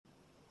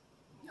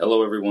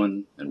Hello,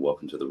 everyone, and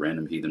welcome to the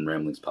Random Heathen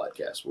Ramblings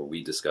podcast, where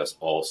we discuss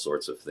all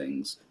sorts of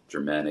things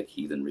Germanic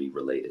heathenry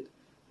related.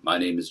 My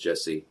name is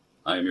Jesse.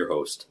 I am your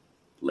host.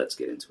 Let's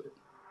get into it.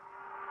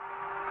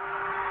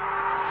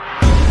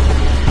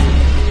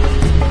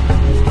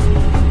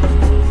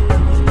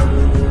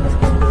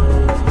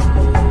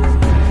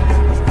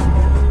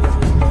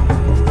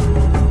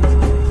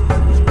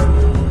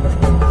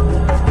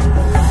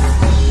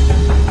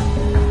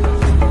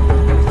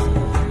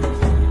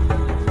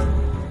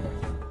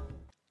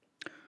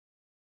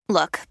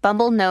 Look,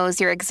 Bumble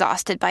knows you're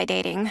exhausted by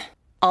dating.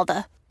 All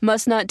the,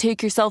 must not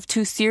take yourself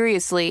too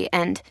seriously,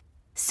 and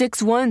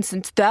 6'1"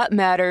 since that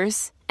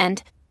matters,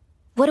 and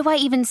what do I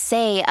even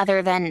say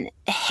other than,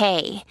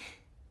 hey?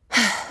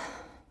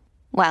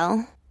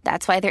 Well,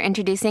 that's why they're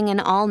introducing an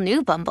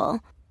all-new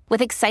Bumble,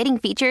 with exciting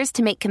features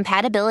to make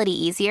compatibility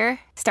easier,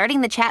 starting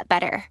the chat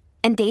better,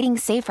 and dating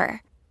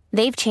safer.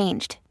 They've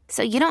changed,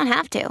 so you don't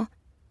have to.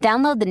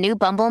 Download the new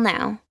Bumble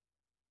now.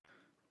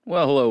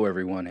 Well, hello,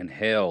 everyone, and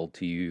hail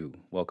to you.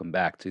 Welcome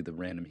back to the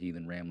Random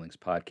Heathen Ramblings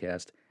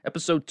podcast.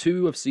 Episode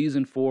 2 of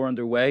Season 4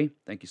 underway.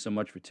 Thank you so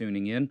much for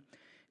tuning in.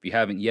 If you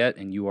haven't yet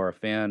and you are a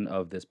fan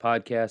of this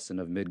podcast and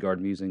of Midgard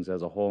Musings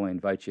as a whole, I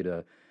invite you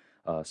to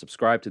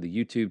subscribe to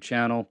the YouTube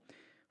channel.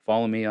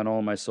 Follow me on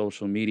all my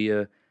social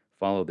media.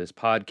 Follow this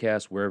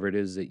podcast wherever it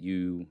is that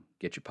you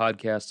get your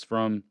podcasts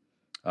from.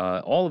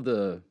 All of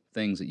the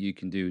things that you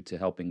can do to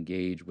help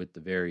engage with the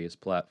various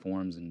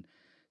platforms and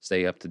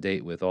stay up to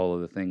date with all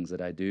of the things that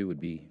I do would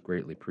be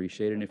greatly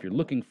appreciated. And if you're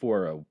looking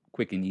for a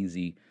quick and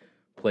easy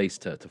place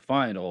to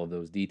find all of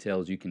those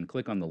details, you can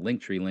click on the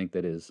Linktree link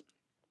that is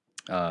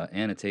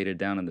annotated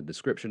down in the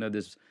description of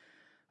this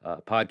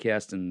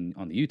podcast and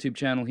on the YouTube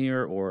channel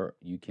here, or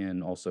you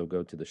can also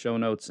go to the show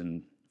notes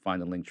and find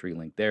the Linktree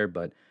link there.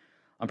 But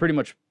I'm pretty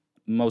much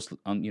on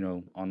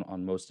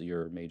most of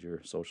your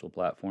major social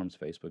platforms: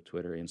 Facebook,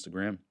 Twitter,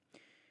 Instagram,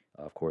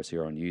 of course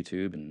here on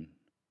YouTube and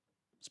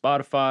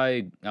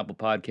Spotify, Apple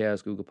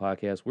Podcasts, Google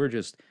Podcasts. We're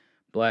just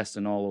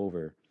blasting all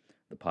over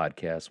the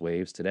podcast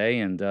waves today.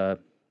 And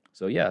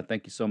so,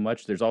 thank you so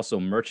much. There's also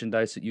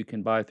merchandise that you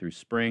can buy through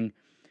Spring.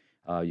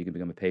 You can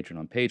become a patron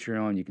on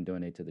Patreon. You can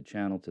donate to the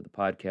channel, to the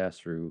podcast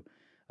through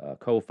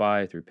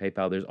Ko-Fi, through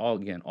PayPal. There's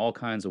all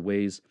kinds of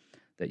ways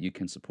that you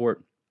can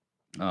support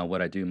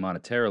what I do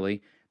monetarily.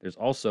 There's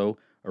also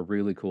a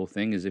really cool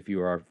thing is if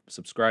you are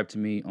subscribed to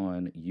me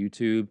on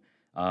YouTube,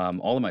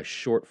 all of my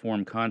short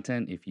form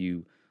content, if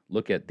you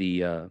look at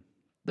the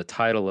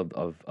title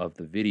of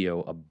the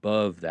video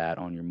above that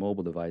on your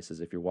mobile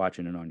devices. If you're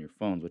watching it on your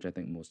phones, which I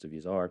think most of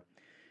you are,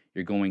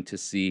 you're going to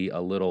see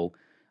a little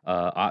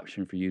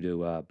option for you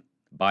to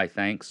buy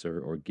thanks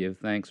or give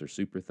thanks or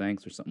super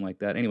thanks or something like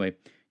that. Anyway,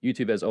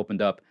 YouTube has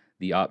opened up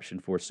the option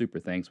for super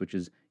thanks, which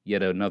is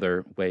yet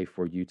another way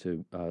for you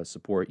to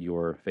support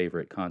your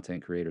favorite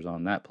content creators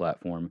on that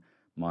platform,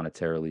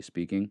 monetarily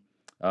speaking.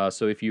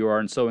 So if you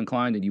are so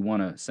inclined and you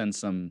want to send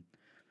some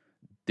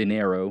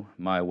dinero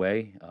my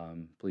way,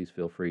 please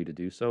feel free to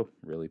do so.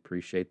 Really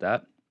appreciate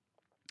that.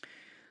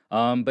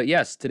 But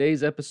yes,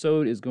 today's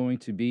episode is going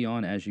to be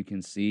on, as you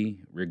can see,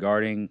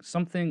 regarding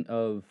something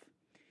of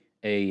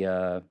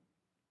a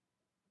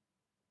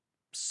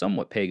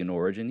somewhat pagan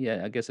origin.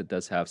 Yeah, I guess it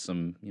does have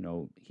some,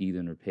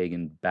 heathen or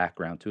pagan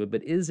background to it,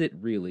 but is it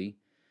really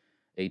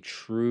a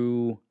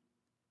true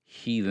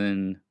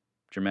heathen,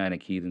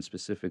 Germanic heathen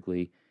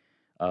specifically,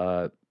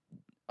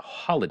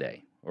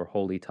 holiday or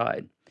holy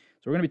tide?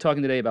 So we're going to be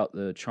talking today about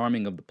the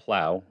charming of the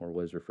plow, or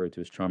what is referred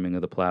to as charming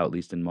of the plow, at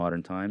least in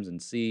modern times, and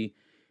see,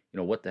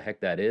 what the heck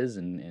that is,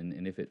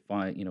 and if it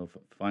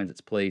finds its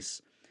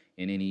place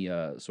in any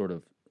sort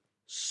of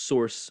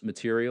source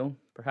material,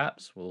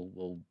 perhaps.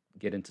 We'll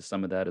get into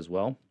some of that as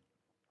well.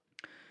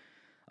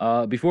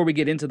 Before we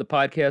get into the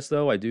podcast,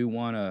 though, I do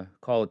want to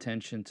call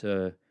attention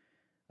to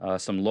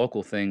some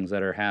local things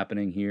that are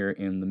happening here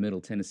in the Middle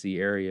Tennessee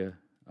area.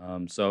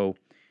 So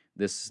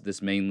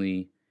this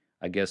mainly,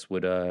 I guess,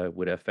 would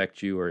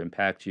affect you or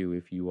impact you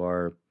if you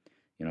are,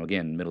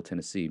 again, Middle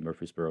Tennessee,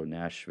 Murfreesboro,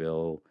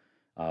 Nashville,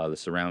 the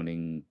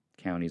surrounding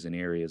counties and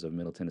areas of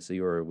Middle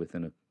Tennessee, or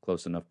within a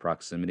close enough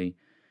proximity,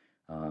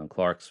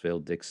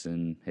 Clarksville,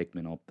 Dixon,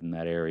 Hickman, up in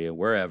that area,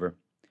 wherever,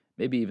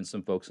 maybe even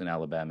some folks in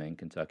Alabama and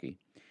Kentucky.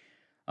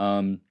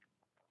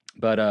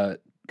 But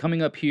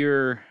coming up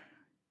here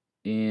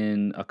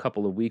in a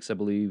couple of weeks, I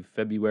believe,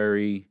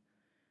 February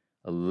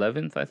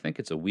 11th, I think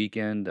it's a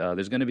weekend,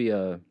 there's going to be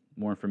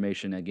more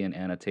information, again,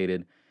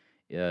 annotated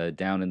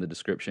down in the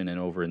description and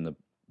over in the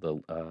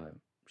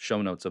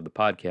show notes of the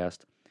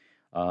podcast.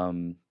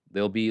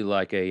 There'll be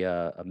like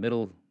a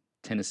Middle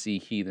Tennessee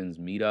Heathens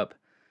meetup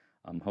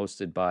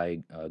hosted by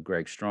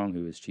Greg Strong,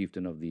 who is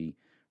chieftain of the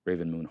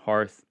Raven Moon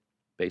Hearth,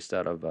 based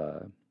out of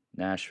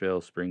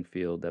Nashville,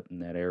 Springfield, up in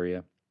that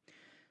area.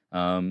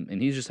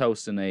 And he's just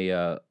hosting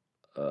a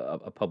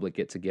public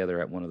get-together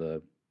at one of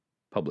the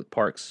public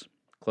parks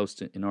close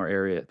to in our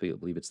area. I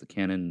believe it's the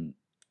Kaysen.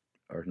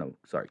 I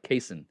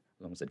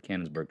almost said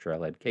Cannonsburg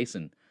Trailhead.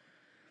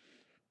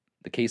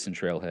 The Kaysen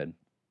Trailhead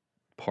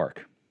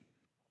Park.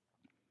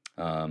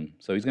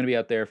 So he's going to be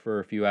out there for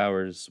a few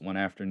hours one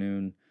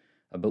afternoon.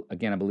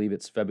 Again, I believe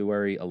it's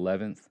February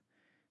 11th,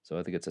 so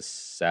I think it's a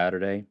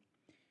Saturday.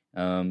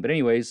 But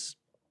anyways,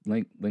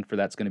 link for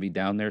that's going to be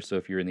down there. So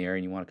if you're in the area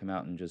and you want to come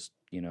out and just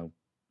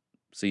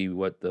see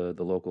what the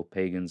local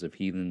pagans of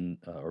heathen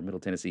or Middle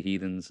Tennessee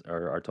heathens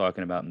are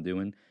talking about and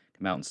doing,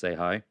 come out and say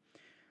hi.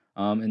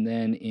 And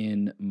then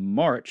in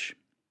March,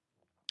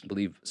 I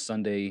believe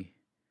Sunday,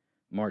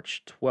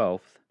 March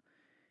 12th,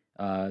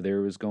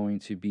 there was going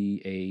to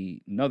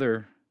be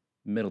another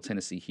Middle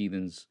Tennessee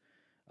heathens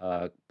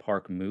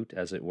park moot,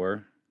 as it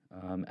were,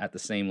 at the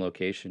same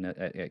location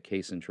at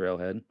Case and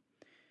Trailhead.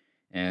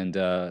 And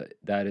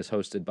that is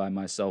hosted by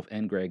myself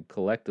and Greg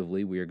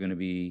collectively. We are going to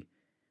be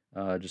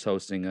just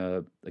hosting,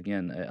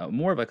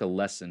 more of like a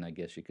lesson, I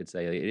guess you could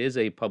say. It is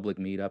a public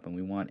meetup, and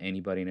we want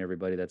anybody and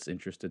everybody that's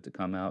interested to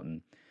come out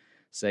and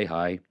say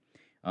hi.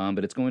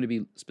 But it's going to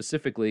be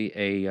specifically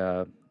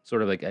a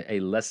sort of like a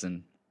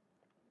lesson,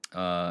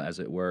 as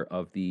it were,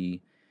 of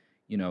the,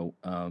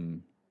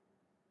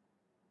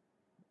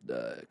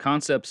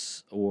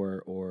 concepts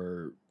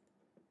or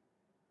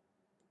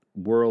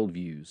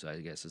worldviews, I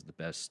guess is the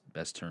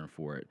best term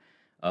for it,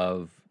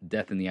 of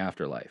death in the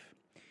afterlife.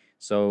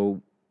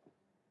 So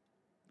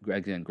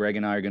Greg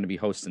and I are going to be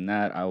hosting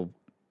that. I'll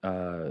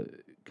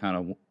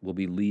will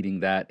be leading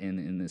that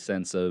in the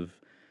sense of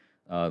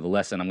the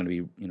lesson. I'm going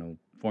to be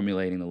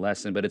formulating the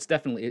lesson, but it's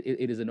definitely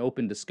it is an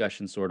open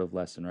discussion sort of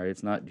lesson, right?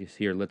 It's not just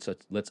here let's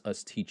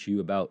us teach you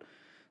about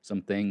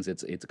some things.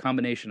 It's a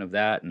combination of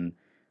that, and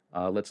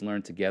let's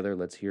learn together.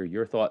 Let's hear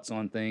your thoughts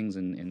on things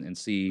and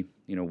see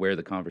where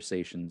the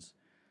conversations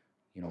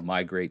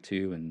migrate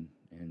to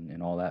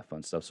and all that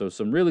fun stuff. So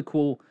some really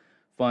cool,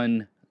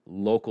 fun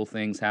local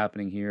things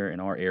happening here in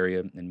our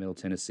area in Middle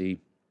Tennessee.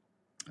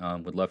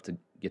 Would love to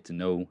get to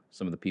know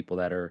some of the people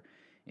that are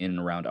in and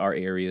around our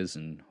areas,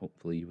 and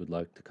hopefully you would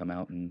like to come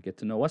out and get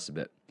to know us a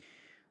bit.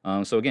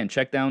 So again,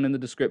 check down in the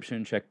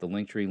description, check the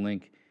Linktree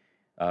link.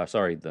 Not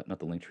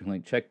the Linktree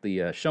link. Check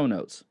the show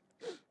notes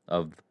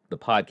of the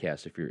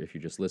podcast if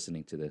you're just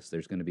listening to this.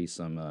 There's going to be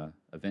some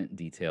event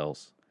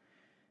details.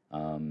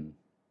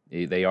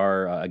 They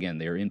are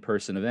they're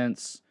in-person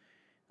events.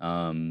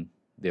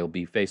 There'll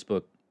be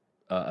Facebook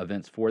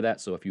events for that.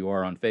 So if you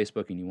are on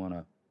Facebook and you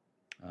want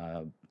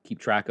to keep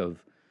track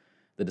of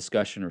the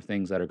discussion or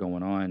things that are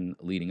going on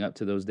leading up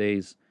to those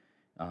days,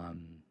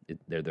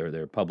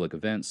 they're public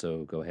events.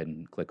 So go ahead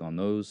and click on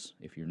those.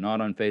 If you're not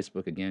on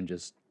Facebook, again,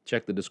 just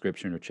check the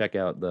description or check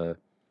out the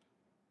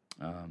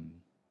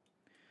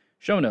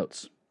show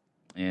notes,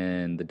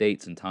 and the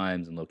dates and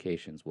times and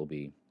locations will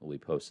be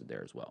posted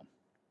there as well.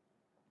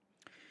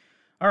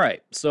 All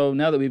right, so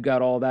now that we've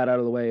got all that out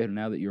of the way, and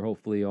now that you're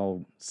hopefully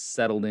all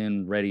settled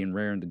in, ready and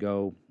raring to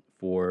go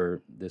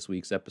for this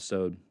week's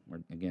episode,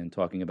 we're again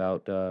talking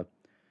about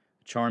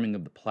charming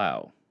of the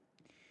plow.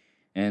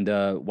 And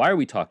why are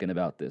we talking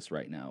about this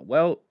right now?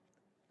 Well,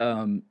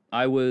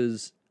 I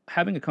was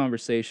having a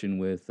conversation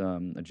with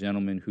a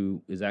gentleman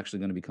who is actually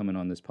going to be coming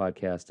on this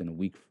podcast in a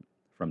week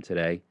from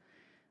today,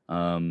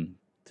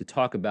 to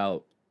talk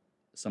about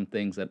some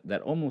things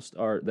that almost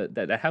are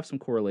that have some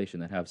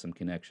correlation, that have some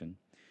connection.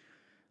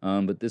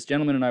 But this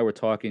gentleman and I were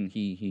talking.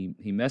 He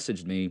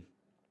messaged me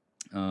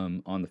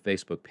on the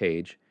Facebook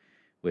page,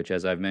 which,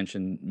 as I've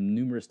mentioned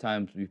numerous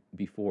times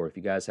before, if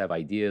you guys have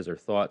ideas or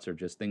thoughts or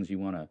just things you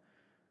want to,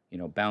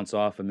 bounce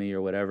off of me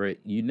or whatever,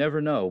 you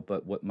never know.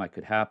 But what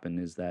could happen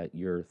is that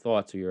your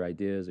thoughts or your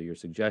ideas or your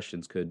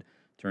suggestions could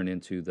turn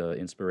into the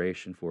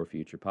inspiration for a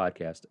future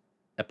podcast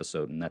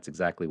episode, and that's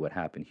exactly what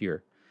happened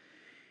here.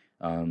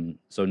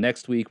 So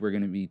next week we're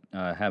going to be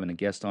having a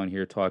guest on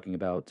here talking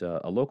about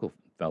a local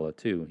fella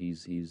too.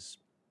 He's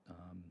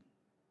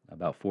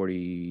about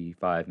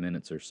 45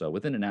 minutes or so,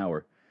 within an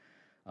hour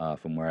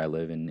from where I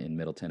live in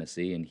Middle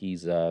Tennessee, and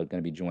he's going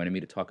to be joining me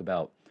to talk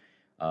about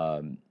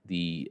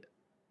the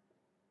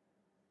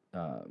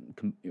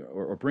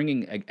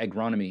bringing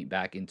agronomy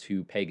back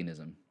into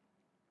paganism.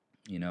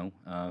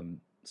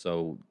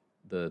 So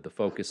the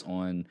focus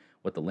on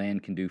what the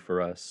land can do for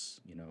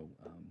us,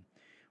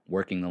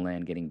 working the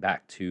land, getting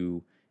back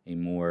to a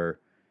more,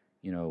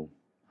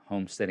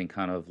 homesteading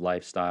kind of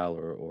lifestyle,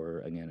 or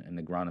again, an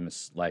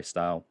agronomist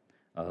lifestyle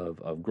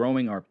of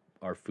growing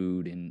our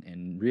food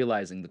and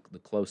realizing the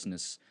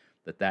closeness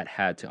that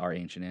had to our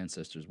ancient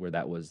ancestors, where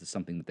that was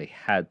something that they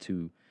had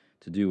to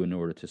do in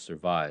order to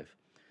survive.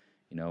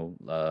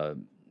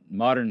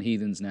 Modern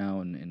heathens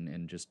now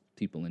and just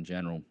people in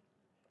general,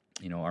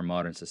 our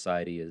modern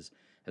society has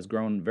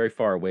grown very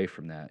far away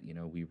from that.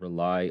 We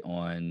rely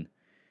on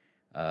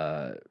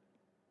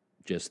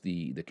just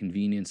the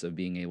convenience of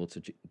being able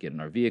to get in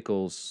our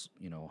vehicles,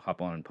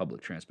 hop on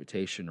public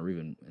transportation, or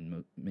even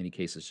in many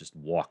cases just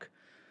walk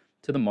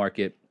to the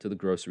market, to the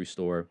grocery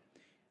store,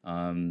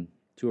 to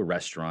a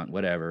restaurant,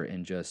 whatever,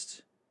 and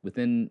just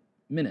within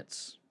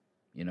minutes,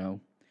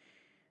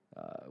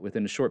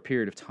 within a short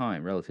period of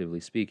time, relatively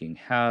speaking,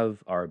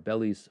 have our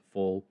bellies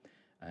full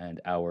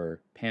and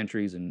our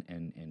pantries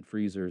and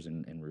freezers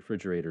and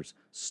refrigerators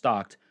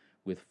stocked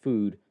with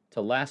food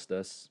to last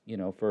us,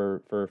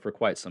 for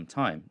quite some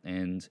time.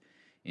 And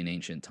in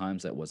ancient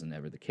times, that wasn't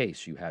ever the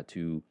case. You had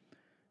to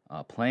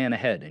plan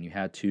ahead, and you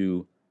had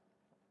to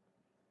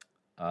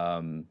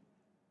um,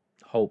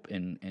 hope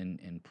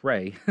and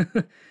pray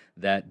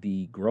that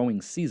the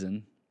growing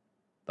season,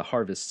 the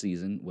harvest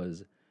season,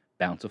 was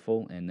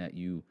bountiful, and that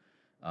you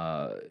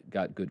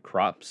got good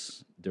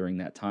crops during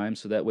that time,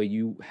 so that way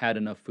you had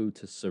enough food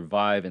to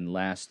survive and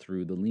last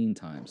through the lean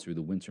times, through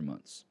the winter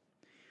months.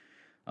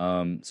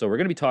 So we're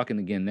going to be talking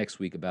again next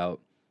week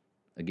about,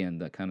 again,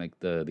 the kind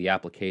of the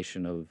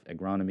application of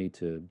agronomy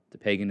to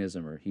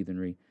paganism or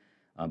heathenry.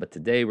 But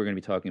today we're going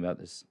to be talking about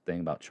this thing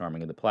about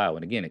charming of the plow.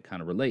 And again, it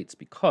kind of relates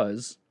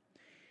because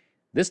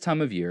this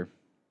time of year,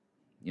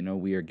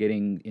 we are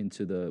getting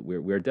into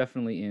we're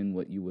definitely in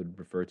what you would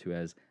refer to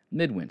as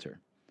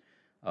midwinter.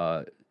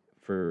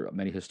 For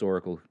many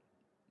historical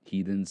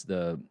heathens,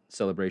 the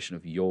celebration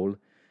of Yule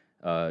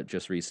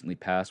just recently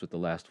passed with the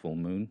last full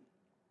moon.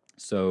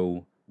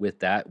 So with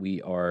that,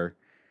 we are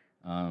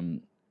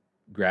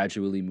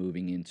gradually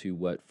moving into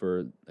what,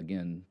 for,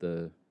 again,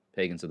 the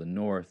pagans of the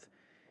north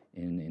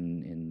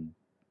in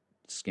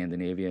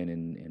Scandinavia and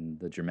in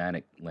the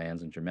Germanic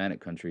lands and Germanic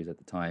countries at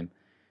the time,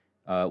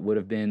 would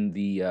have been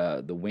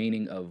the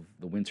waning of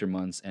the winter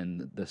months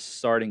and the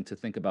starting to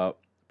think about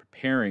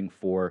preparing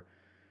for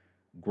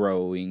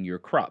growing your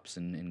crops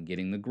and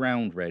getting the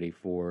ground ready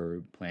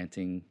for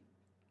planting,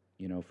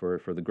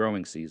 for the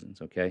growing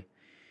seasons, okay?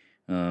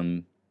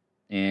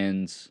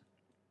 And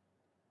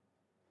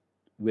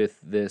with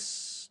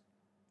this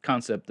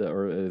concept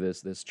or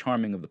this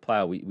charming of the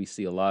plow, we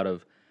see a lot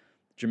of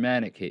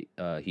Germanic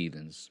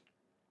heathens,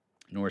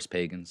 Norse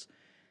pagans,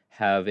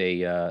 have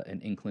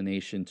an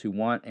inclination to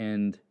want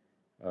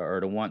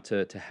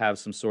to have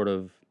some sort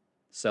of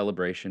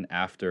celebration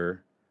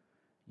after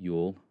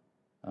Yule,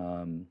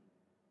 and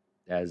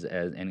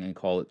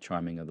call it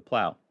charming of the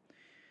plow.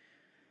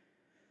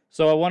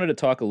 So I wanted to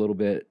talk a little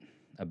bit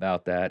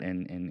about that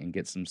and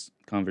get some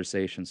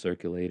conversation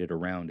circulated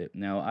around it.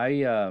 Now,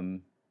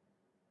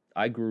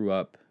 I grew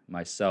up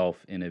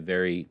myself in a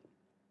very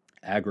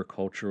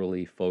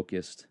agriculturally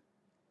focused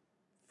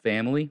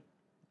family,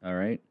 all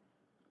right?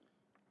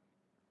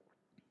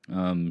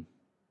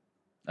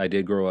 I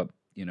did grow up,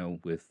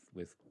 with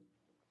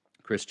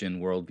Christian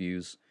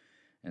worldviews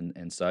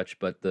and such,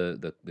 but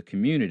the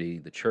community,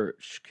 the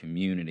church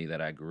community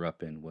that I grew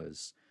up in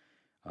was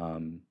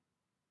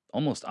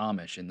almost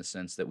Amish, in the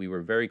sense that we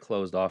were very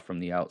closed off from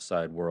the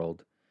outside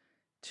world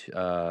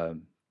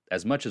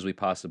as much as we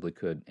possibly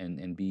could,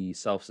 and be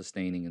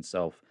self-sustaining and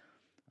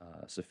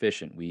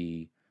self-sufficient.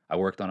 I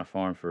worked on a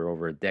farm for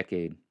over a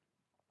decade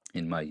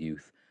in my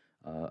youth,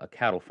 a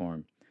cattle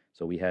farm.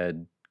 So we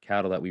had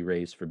cattle that we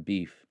raised for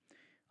beef.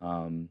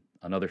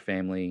 Another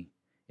family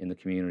in the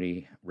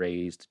community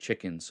raised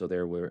chickens, so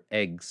there were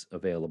eggs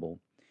available.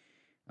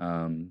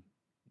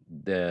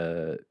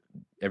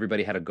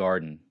 Everybody had a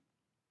garden.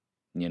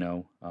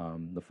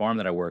 The farm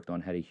that I worked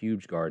on had a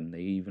huge garden.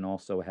 They even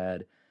also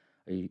had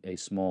a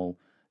small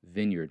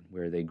vineyard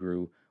where they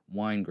grew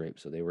wine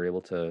grapes, so they were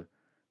able to,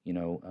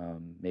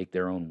 make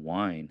their own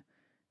wine.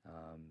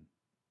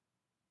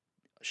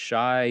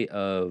 Shy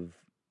of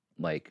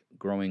like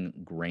growing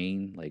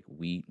grain like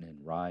wheat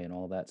and rye and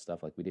all that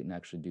stuff, like we didn't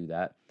actually do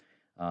that.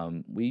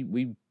 The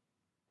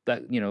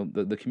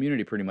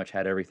community pretty much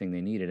had everything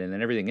they needed, and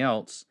then everything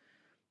else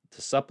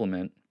to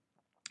supplement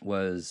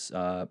was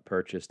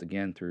purchased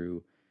again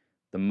through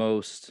the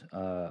most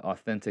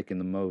authentic and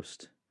the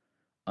most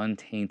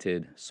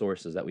untainted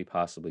sources that we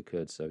possibly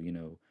could. So,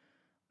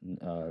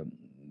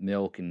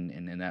 milk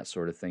and that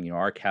sort of thing.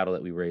 Our cattle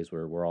that we raised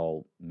were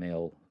all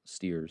male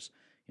steers,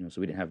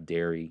 so we didn't have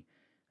dairy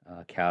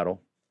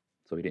cattle,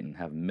 so we didn't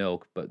have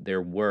milk, but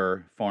there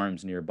were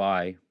farms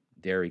nearby,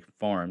 dairy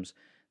farms,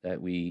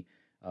 that we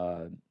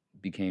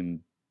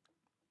became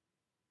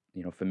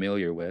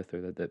familiar with,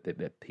 or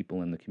that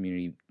people in the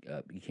community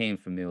became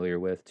familiar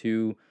with,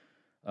 to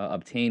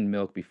obtain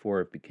milk before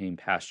it became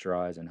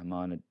pasteurized and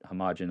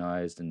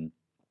homogenized, and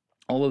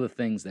all of the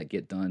things that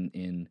get done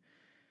in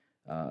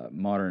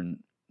modern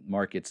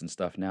markets and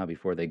stuff now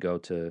before they go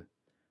to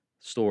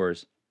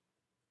stores.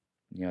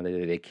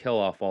 They kill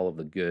off all of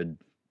the good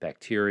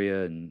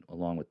bacteria and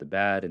along with the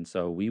bad, and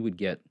so we would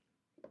get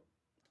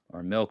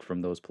our milk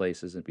from those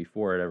places, and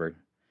before it ever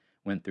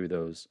went through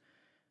those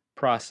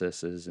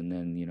processes. And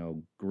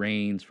then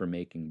grains for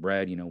making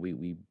bread.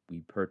 We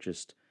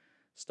purchased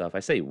stuff. I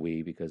say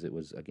we because it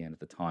was, again, at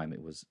the time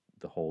it was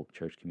the whole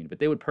church community, but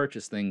they would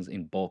purchase things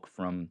in bulk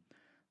from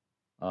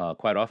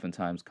quite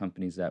oftentimes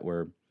companies that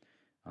were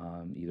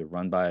either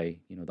run by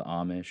the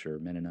Amish or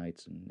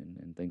Mennonites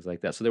and things like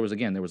that. So there was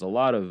a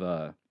lot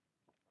of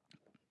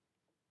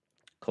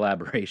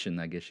collaboration,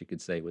 I guess you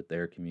could say, with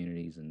their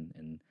communities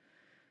and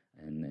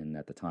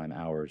at the time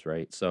ours,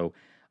 right? So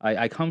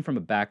I come from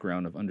a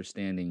background of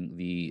understanding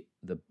the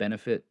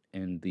benefit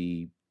and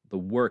the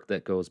work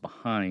that goes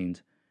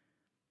behind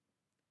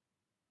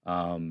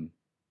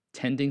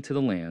tending to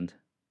the land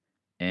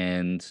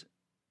and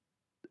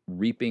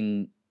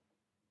reaping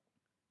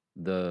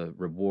the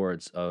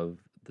rewards of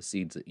the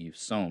seeds that you've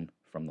sown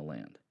from the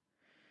land.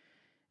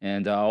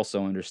 And I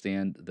also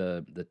understand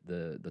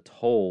the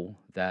toll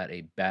that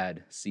a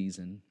bad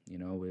season,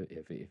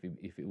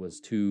 if it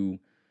was too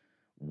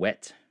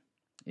wet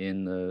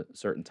in the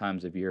certain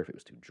times of year, if it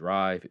was too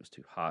dry, if it was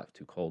too hot,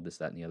 too cold, this,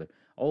 that, and the other,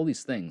 all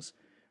these things,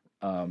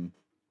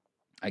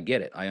 I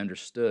get it. I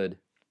understood,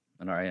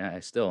 and I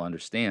still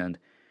understand,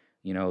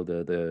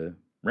 the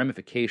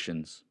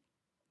ramifications,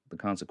 the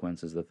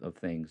consequences of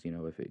things.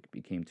 If it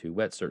became too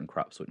wet, certain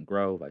crops wouldn't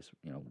grow,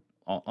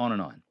 on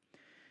and on.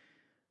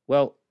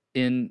 Well,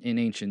 in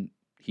ancient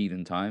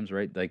heathen times,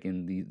 right? Like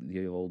in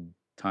the old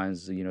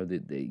times,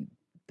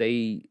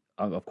 they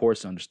of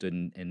course understood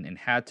and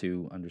had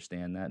to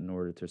understand that in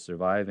order to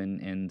survive.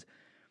 And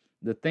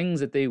the things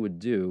that they would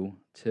do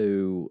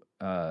to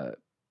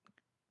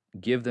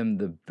give them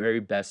the very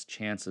best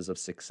chances of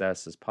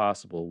success as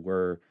possible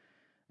were,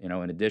 in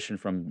addition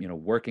from,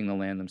 working the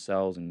land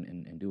themselves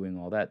and doing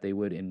all that, they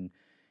would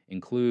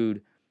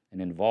include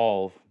and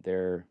involve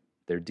their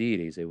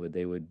deities. They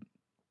would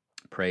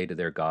pray to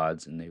their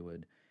gods, and they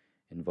would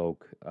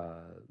invoke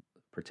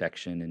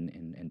protection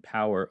and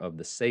power of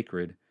the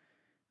sacred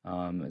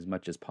as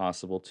much as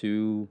possible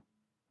to,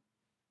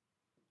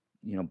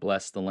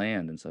 bless the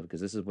land and stuff,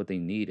 because this is what they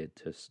needed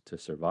to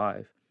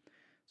survive.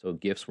 So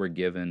gifts were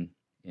given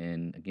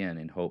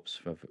in hopes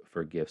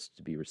for gifts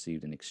to be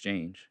received in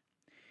exchange.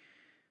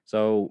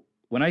 So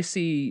when I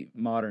see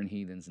modern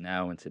heathens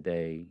now and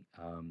today,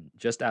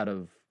 just out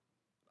of,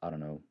 I don't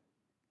know,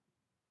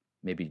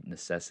 maybe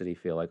necessity,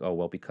 feel like, oh,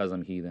 well, because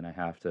I'm heathen, I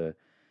have to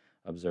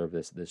observe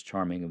this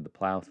charming of the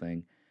plow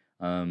thing.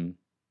 I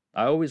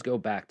always go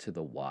back to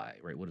the why,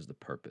 right? What is the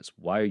purpose?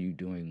 Why are you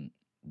doing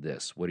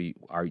this? Do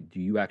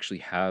you actually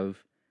have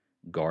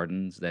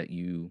gardens that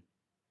you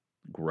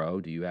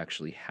grow? Do you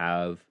actually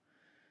have,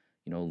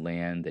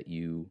 land that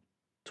you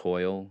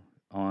toil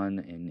on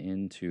and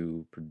in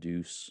to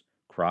produce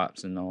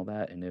crops and all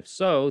that? And if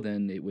so,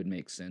 then it would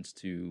make sense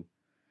to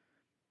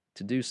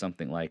do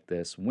something like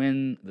this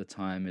when the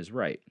time is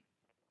right.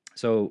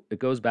 So it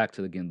goes back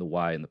to, again, the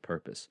why and the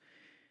purpose.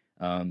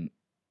 You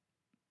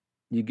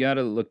got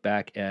to look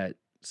back at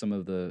some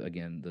of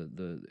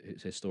the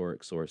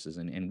historic sources.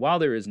 And while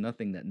there is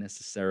nothing that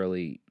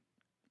necessarily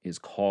is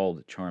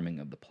called charming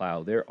of the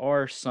plow, there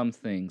are some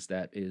things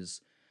that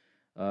is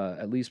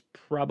at least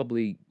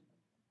probably,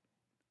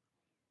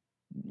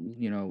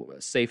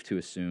 safe to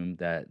assume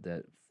that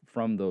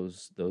from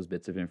those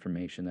bits of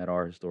information that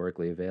are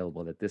historically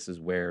available, that this is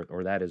where,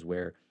 or that is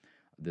where,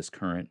 this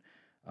current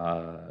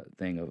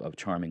thing of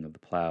charming of the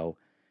plow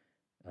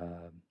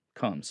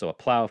comes. So a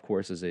plow, of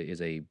course,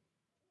 is a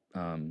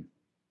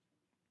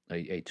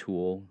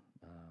tool,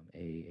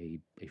 a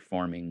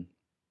farming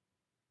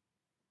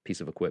piece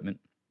of equipment,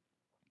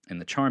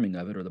 and the charming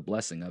of it, or the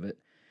blessing of it,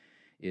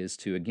 is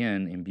to,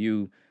 again,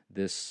 imbue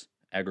this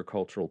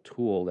agricultural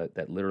tool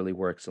that literally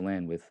works the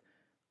land with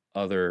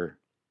other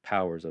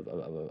powers of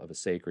a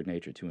sacred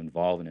nature, to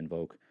involve and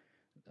invoke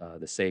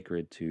the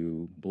sacred,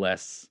 to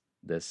bless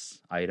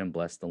this item,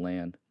 bless the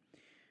land.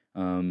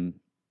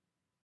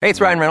 Hey,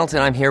 it's Ryan Reynolds,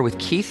 and I'm here with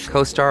Keith,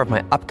 co-star of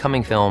my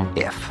upcoming film,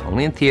 If,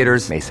 only in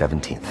theaters May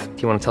 17th.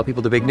 Do you want to tell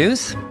people the big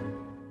news?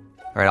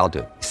 All right, I'll do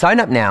it. Sign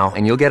up now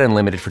and you'll get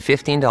unlimited for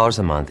 $15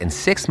 a month and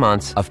 6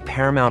 months of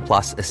Paramount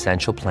Plus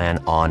Essential Plan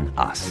on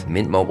us.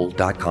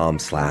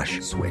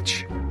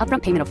 MintMobile.com/switch.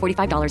 Upfront payment of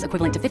 $45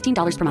 equivalent to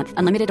 $15 per month.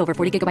 Unlimited over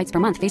 40 gigabytes per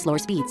month. Face lower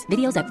speeds.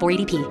 Videos at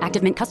 480p.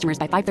 Active Mint customers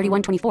by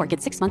 531.24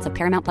 get 6 months of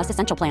Paramount Plus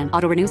Essential Plan.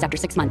 Auto renews after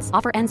 6 months.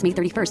 Offer ends May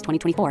 31st,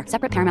 2024.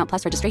 Separate Paramount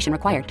Plus registration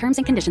required. Terms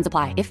and conditions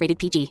apply if rated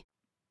PG.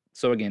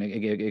 So again,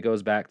 it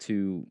goes back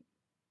to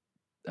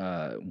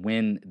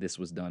when this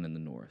was done in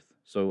the North.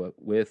 So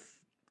with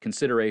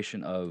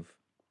consideration of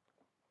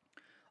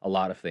a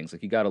lot of things,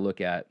 like you got to look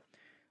at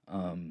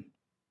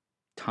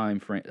time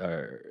frame,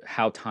 or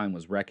how time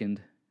was reckoned.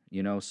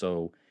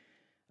 So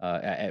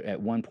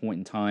at one point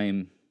in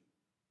time,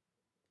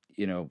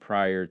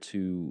 prior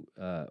to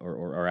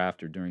or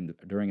after,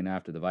 during and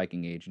after the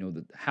Viking Age,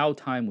 how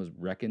time was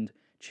reckoned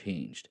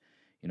changed.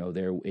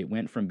 It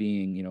went from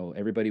being,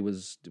 everybody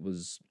was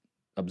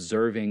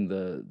observing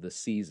the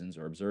seasons,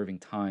 or observing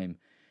time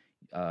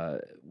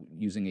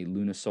using a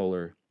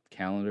lunisolar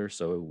calendar.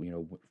 So,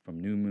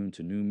 from new moon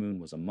to new moon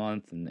was a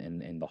month,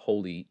 and the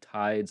holy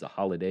tides, the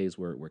holidays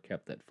were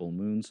kept at full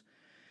moons.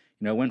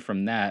 It went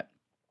from that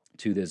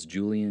to this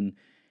Julian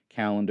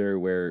calendar,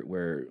 where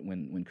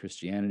when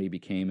Christianity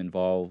became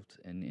involved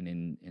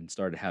and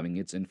started having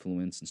its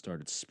influence and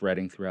started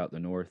spreading throughout the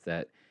North,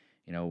 that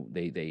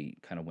they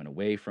kind of went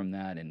away from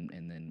that and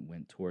then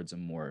went towards a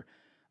more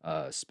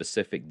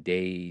specific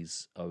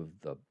days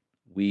of the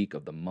week,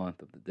 of the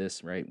month, of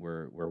this, right,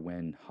 where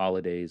when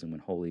holidays and when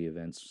holy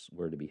events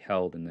were to be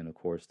held. And then, of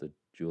course, the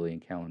Julian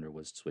calendar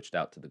was switched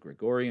out to the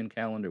Gregorian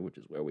calendar, which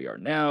is where we are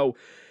now.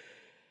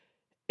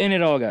 And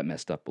it all got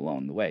messed up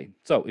along the way.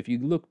 So if you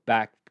look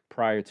back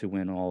prior to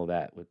when all of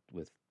that, with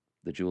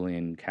the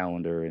Julian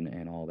calendar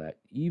and all that,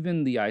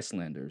 even the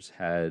Icelanders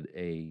had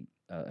a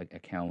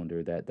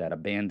calendar that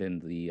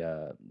abandoned the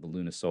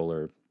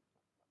lunisolar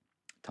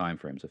time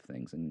frames of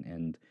things.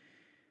 And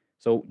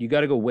so you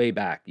got to go way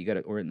back. You got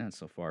to, or not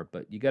so far,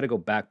 but you got to go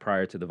back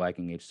prior to the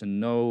Viking Age to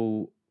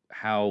know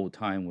how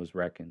time was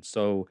reckoned.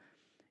 So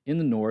in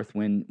the north,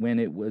 when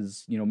it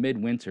was,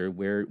 midwinter,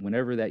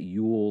 whenever that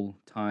Yule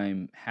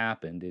time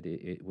happened,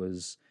 it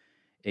was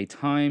a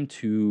time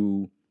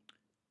to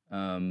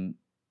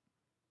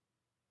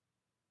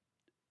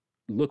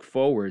look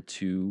forward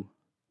to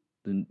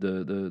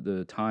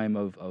the time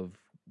of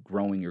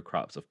growing your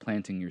crops, of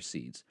planting your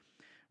seeds,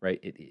 right?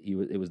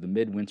 It was the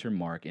midwinter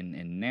mark,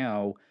 and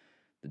now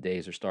the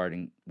days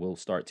will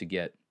start to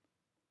get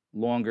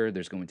longer.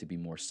 There's going to be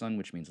more sun,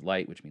 which means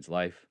light, which means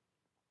life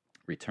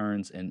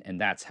returns, and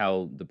that's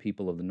how the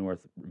people of the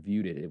north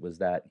viewed it. It was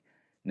that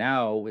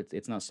now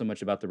it's not so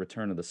much about the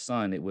return of the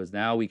sun. It was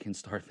now we can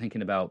start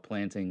thinking about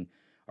planting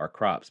our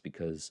crops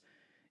because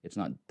it's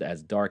not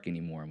as dark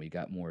anymore, and we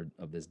got more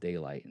of this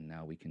daylight, and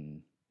now we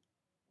can,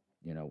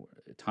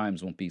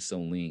 times won't be so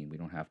lean. We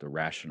don't have to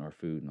ration our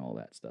food and all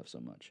that stuff so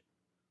much.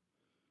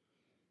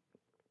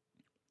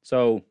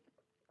 So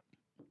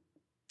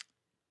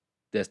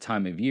this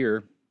time of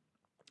year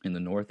in the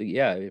north,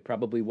 yeah, it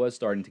probably was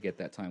starting to get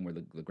that time where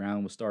the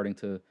ground was starting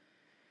to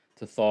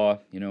thaw,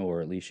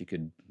 or at least you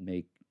could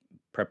make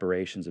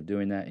preparations of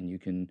doing that, and you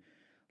can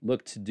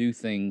look to do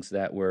things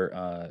that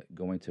were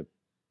going to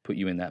put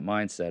you in that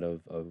mindset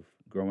of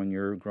growing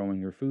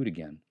your food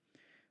again.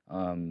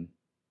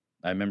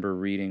 I remember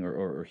reading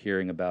or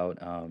hearing about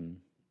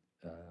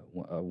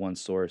one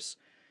source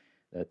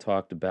that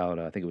talked about,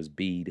 I think it was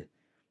Bede,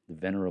 the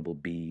Venerable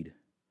Bede,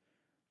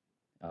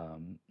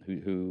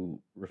 who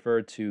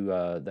referred to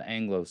the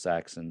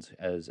Anglo-Saxons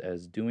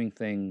as doing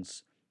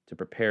things to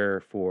prepare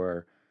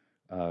for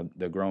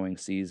the growing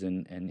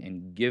season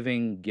and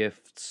giving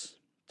gifts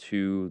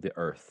to the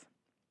earth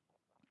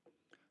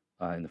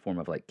in the form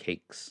of like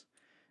cakes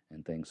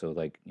and things. So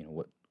like,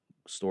 what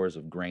stores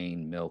of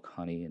grain, milk,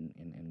 honey,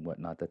 and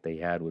whatnot that they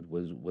had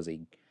was a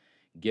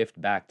gift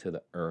back to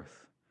the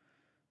earth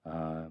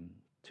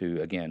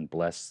to, again,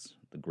 bless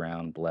the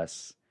ground,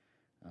 bless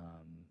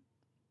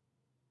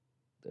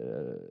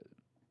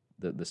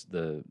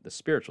the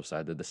spiritual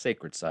side, the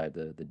sacred side,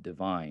 the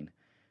divine,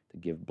 to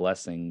give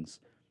blessings,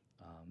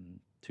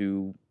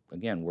 to,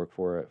 again, work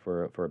for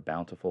a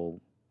bountiful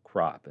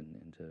crop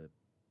and to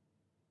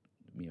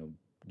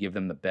give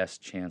them the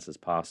best chances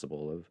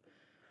possible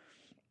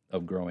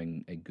of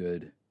growing a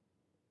good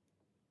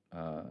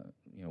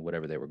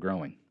whatever they were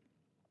growing.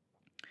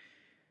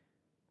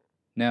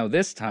 Now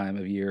this time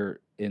of year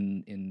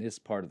in this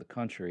part of the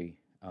country,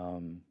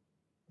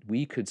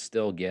 we could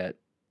still get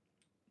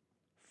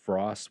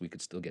frost, we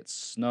could still get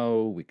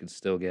snow, we could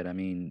still get,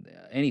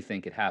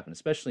 anything could happen,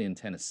 especially in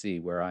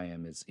Tennessee where I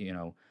am. Is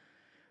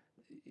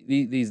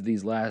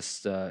these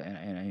last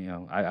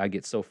I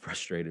get so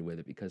frustrated with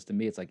it because to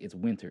me it's like it's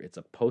winter. It's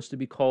supposed to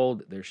be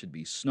cold. There should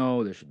be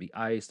snow, there should be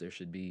ice, there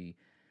should be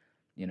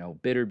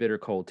bitter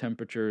cold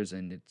temperatures,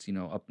 and it's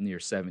up near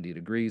 70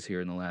 degrees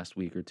here in the last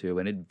week or two,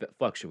 and it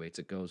fluctuates.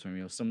 It goes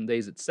from some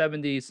days it's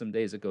 70, some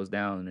days it goes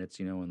down and it's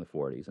in the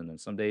 40s, and then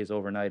some days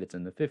overnight it's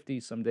in the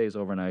 50s, some days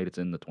overnight it's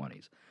in the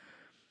 20s.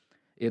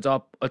 It's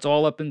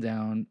all up and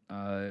down.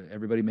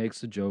 Everybody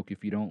makes a joke,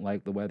 if you don't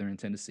like the weather in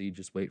Tennessee,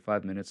 just wait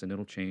 5 minutes and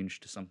it'll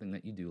change to something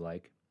that you do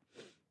like.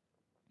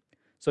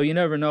 So you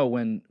never know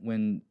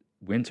when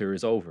winter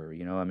is over.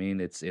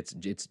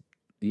 It's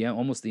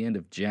almost the end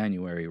of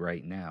January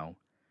right now,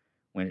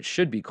 when it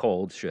should be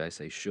cold. Should I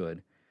say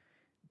should?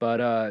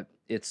 But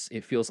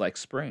it feels like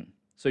spring.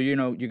 So you're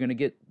going to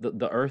get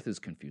the earth is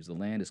confused, the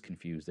land is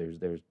confused.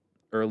 There's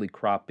early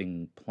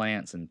cropping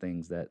plants and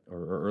things that,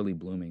 or early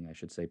blooming, I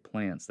should say,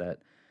 plants that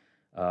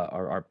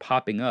are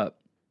popping up,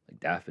 like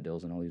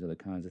daffodils and all these other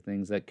kinds of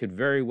things that could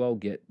very well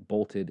get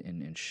bolted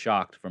and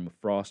shocked from a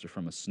frost or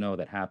from a snow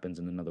that happens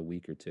in another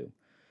week or two.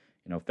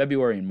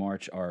 February and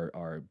March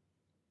are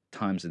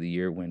times of the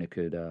year when it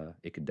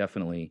could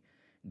definitely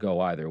go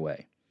either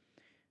way.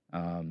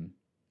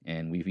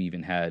 And we've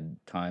even had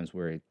times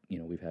where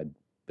we've had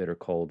bitter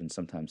cold and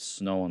sometimes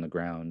snow on the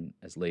ground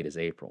as late as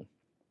April.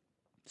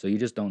 So you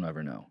just don't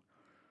ever know.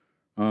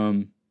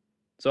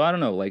 So I don't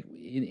know, like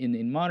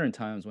in modern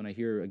times, when I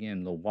hear,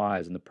 again, the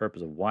whys and the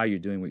purpose of why you're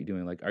doing what you're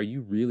doing, like, are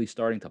you really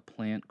starting to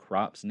plant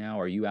crops now?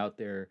 Are you out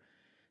there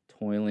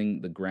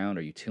toiling the ground?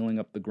 Are you tilling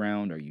up the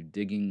ground? Are you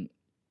digging,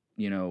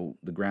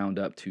 the ground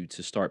up to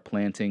start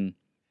planting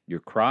your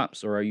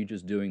crops? Or are you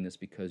just doing this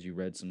because you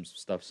read some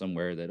stuff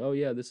somewhere that, oh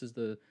yeah, this is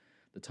the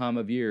time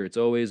of year. It's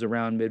always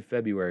around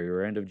mid-February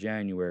or end of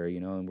January,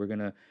 and we're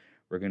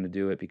gonna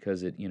do it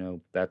because it,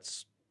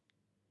 that's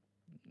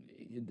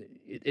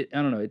it.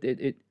 I don't know.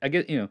 I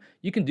guess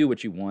you can do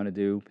what you want to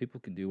do.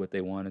 People can do what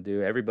they want to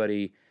do.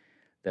 Everybody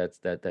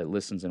that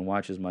listens and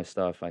watches my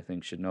stuff, I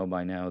think, should know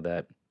by now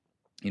that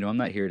I'm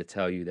not here to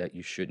tell you that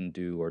you shouldn't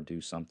do or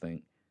do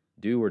something,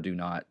 do or do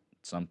not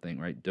something,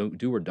 right? Don't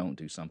do or don't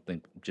do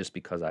something just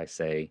because I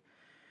say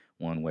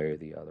one way or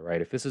the other, right?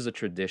 If this is a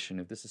tradition,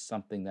 if this is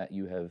something that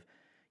you have,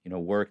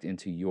 worked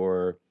into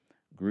your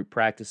group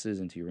practices,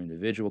 into your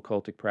individual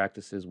cultic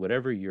practices,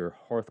 whatever your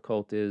hearth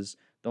cult is,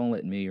 don't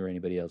let me or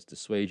anybody else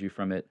dissuade you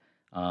from it.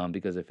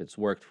 Because if it's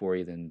worked for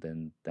you,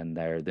 then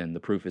the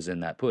proof is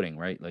in that pudding,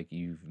 right? Like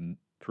you've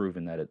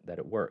proven that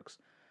it works.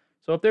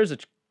 So if there's a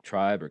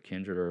tribe or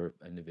kindred or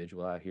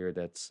individual out here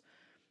that's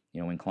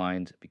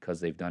inclined because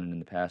they've done it in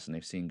the past and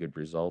they've seen good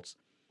results,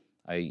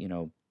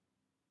 I'm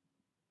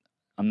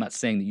not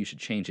saying that you should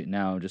change it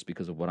now just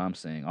because of what I'm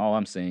saying. All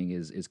I'm saying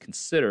is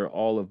consider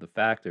all of the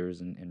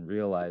factors and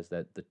realize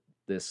that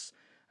this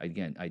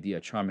again idea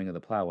charming of the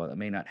plow, while it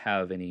may not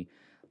have any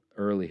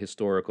early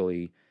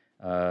historically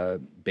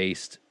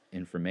based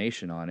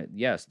information on it,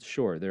 yes,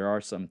 sure, there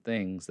are some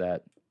things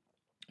that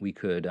we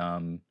could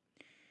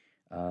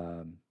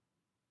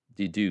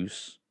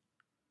deduce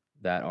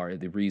that are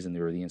the reason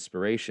or the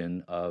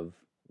inspiration of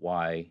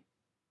why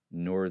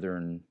Norse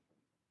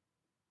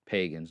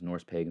pagans,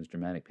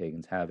 Germanic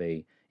pagans have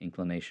a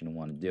inclination to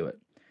want to do it.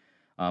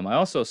 I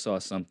also saw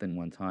something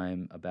one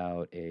time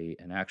about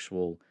an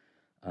actual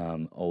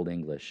Old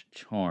English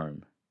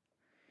charm.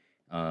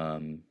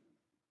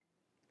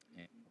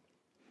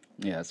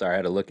 Yeah, sorry, I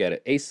had to look at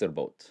it.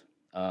 Aetherbot.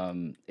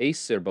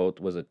 Aetherbot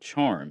was a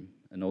charm,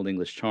 an Old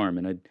English charm,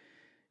 and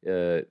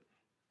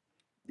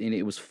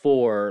it was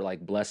for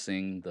like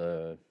blessing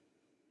the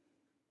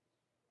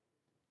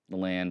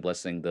land,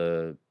 blessing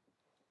the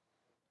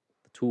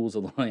tools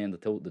of the land,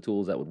 the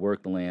tools that would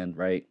work the land,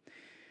 right?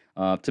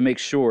 To make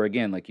sure,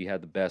 again, like you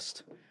had the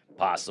best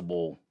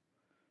possible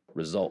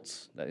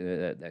results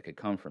that could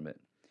come from it.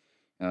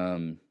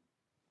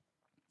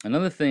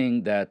 Another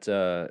thing that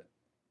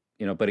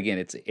but again,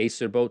 it's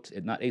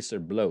Aetherbot, not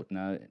Aetherblot.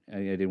 Now, I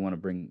didn't want to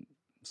bring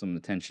some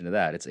attention to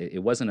that.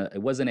 It wasn't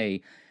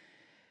a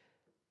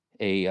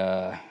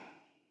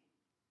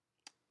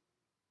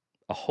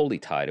holy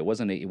tide. It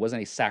wasn't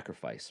a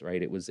sacrifice,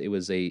 right? It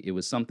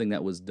was something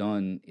that was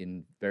done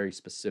in very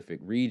specific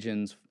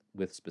regions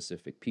with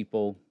specific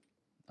people.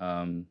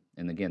 And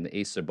again, the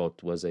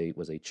Aetherbot was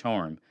a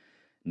charm,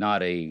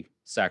 not a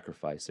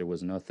sacrifice. There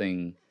was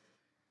nothing,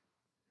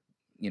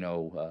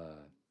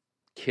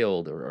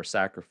 killed or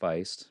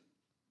sacrificed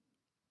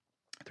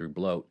through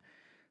bloat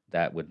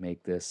that would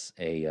make this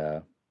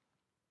a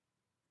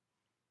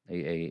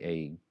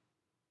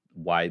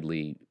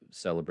widely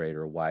celebrated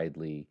or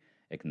widely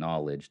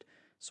acknowledged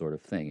sort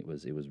of thing. It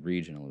was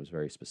regional. It was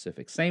very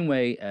specific. Same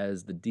way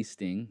as the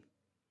Disting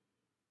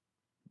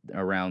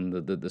around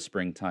the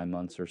springtime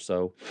months or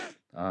so,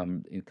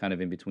 kind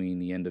of in between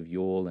the end of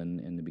Yule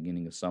and the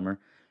beginning of summer,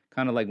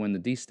 kind of like when the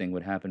Disting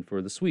would happen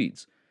for the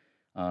Swedes,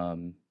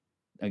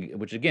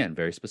 which again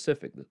very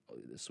specific. The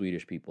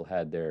Swedish people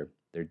had their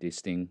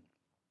Disting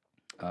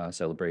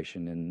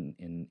celebration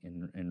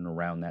in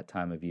around that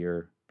time of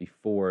year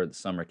before the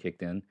summer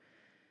kicked in.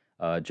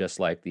 Just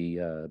like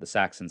the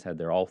Saxons had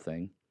their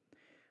Althing.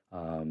 If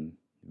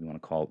you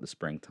want to call it the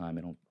springtime,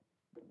 I don't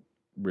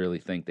really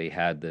think they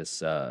had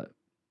this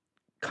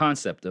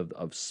concept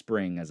of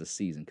spring as a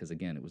season, because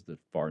again, it was the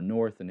far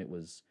north, and it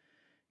was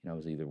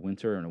either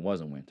winter and it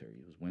wasn't winter.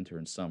 It was winter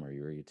and summer.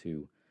 You were your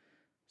two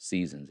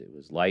seasons. It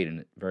was light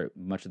and very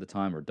much of the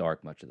time, or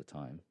dark much of the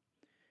time.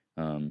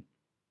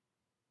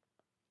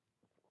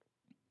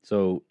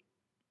 So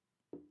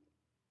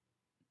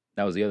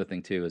that was the other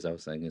thing too, as I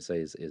was going to say,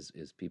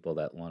 is people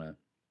that want to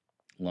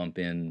lump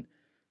in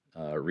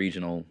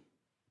regional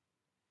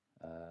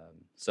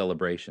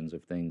celebrations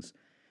of things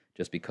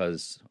just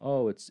because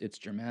it's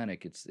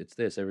Germanic, it's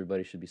this,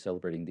 everybody should be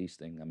celebrating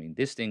Disting. I mean,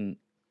 Disting,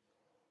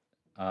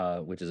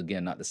 which is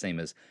again not the same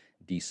as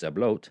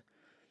Dieselblot,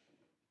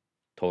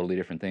 totally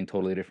different thing,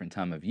 totally different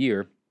time of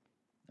year.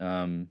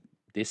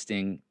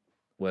 Disting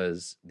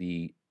was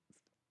the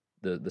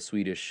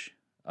Swedish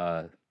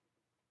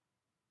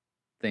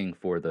thing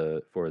for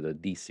the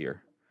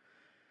Disir,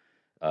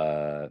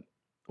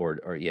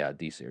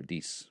 Disir.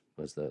 Dis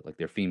was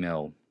their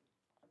female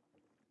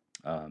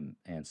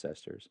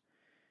ancestors,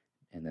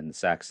 and then the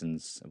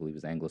Saxons, I believe it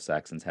was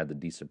Anglo-Saxons, had the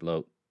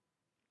Dieselblot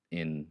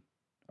in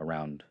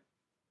around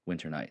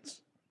winter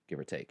nights, give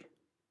or take,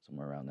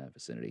 somewhere around that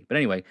vicinity. But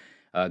anyway,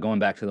 going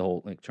back to the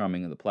whole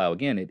charming of the plow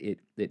again,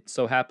 it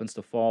so happens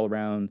to fall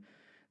around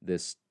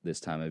this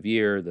time of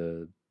year,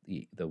 the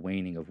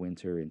waning of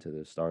winter into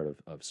the start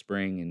of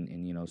spring,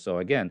 and so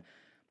again,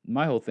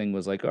 my whole thing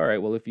was like, all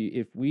right, well,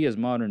 if we as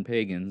modern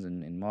pagans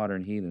and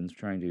modern heathens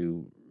trying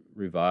to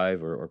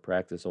revive or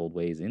practice old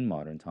ways in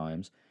modern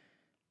times,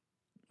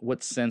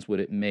 what sense would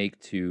it make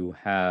to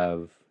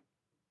have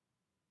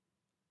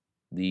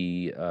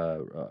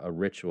a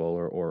ritual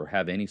or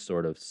have any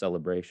sort of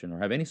celebration or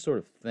have any sort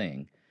of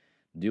thing,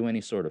 do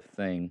any sort of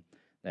thing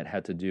that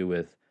had to do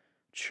with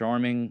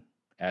charming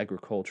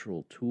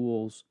agricultural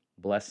tools,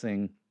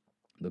 blessing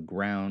the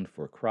ground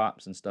for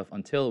crops and stuff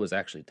until it was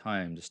actually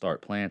time to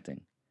start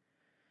planting?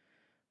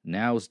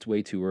 Now is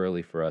way too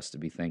early for us to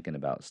be thinking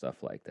about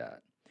stuff like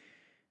that.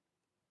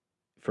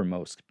 For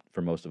most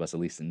of us, at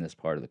least in this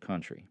part of the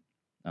country,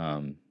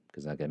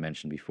 because like I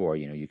mentioned before,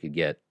 you could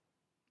get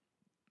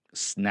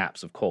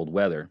snaps of cold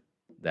weather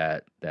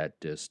that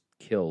just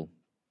kill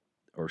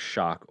or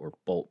shock or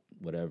bolt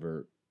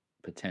whatever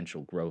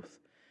potential growth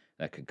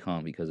that could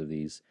come because of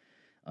these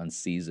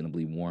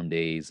unseasonably warm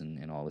days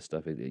and all this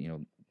stuff.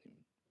 You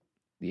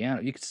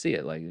can see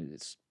it. Like,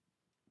 it's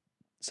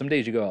some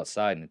days you go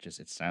outside and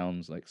it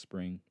sounds like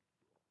spring,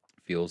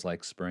 feels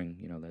like spring.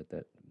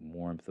 That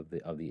warmth of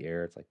the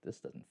air. It's like, this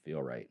doesn't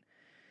feel right.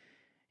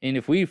 And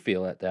if we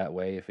feel it that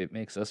way, if it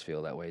makes us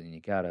feel that way, then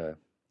you gotta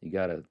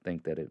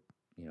think that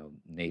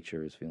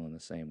nature is feeling the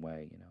same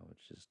way.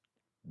 It's just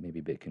maybe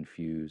a bit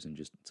confused and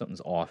just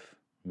something's off,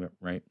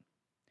 right?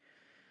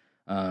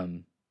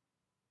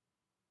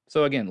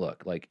 So again,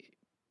 look, like,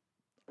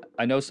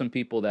 I know some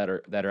people that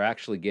are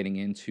actually getting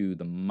into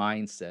the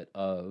mindset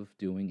of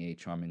doing a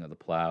Charming of the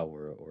Plow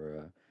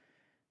or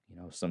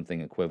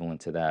something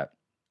equivalent to that,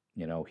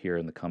 here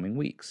in the coming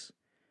weeks.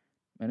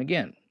 And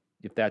again,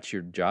 if that's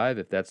your jive,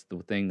 if that's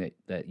the thing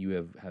that you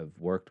have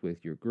worked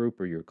with your group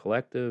or your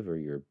collective or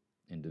your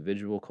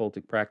individual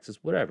cultic practice,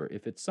 whatever,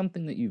 if it's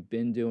something that you've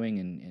been doing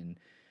and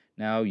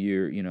now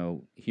you're,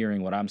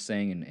 hearing what I'm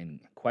saying and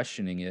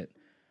questioning it,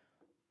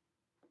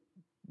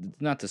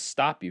 it's not to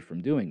stop you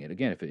from doing it.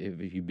 Again,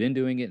 if you've been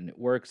doing it and it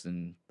works,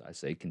 then I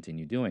say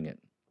continue doing it.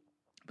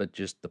 But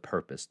just the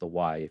purpose, the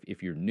why.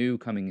 If you're new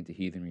coming into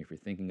heathenry, if you're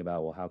thinking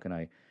about, well, how can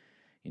I,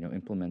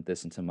 implement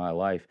this into my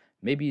life?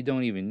 Maybe you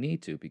don't even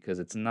need to, because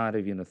it's not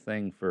even a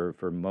thing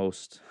for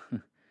most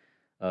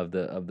of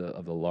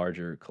the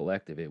larger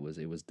collective. It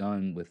was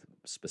done with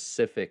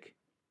specific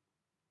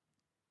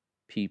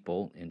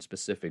people in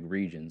specific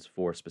regions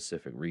for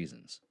specific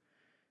reasons.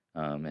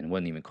 And it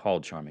wasn't even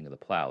called Charming of the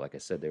Plow. Like I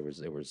said, there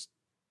was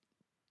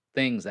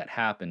things that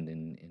happened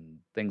and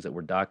things that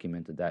were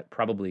documented that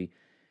probably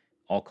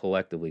all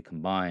collectively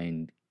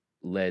combined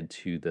led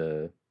to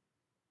the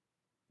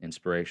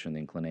inspiration, the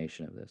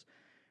inclination of this.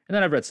 And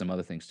then I've read some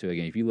other things too.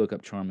 Again, if you look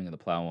up Charming of the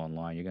Plow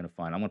online, you're going to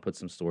find, I'm going to put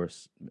some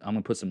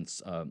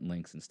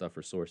links and stuff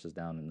for sources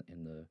down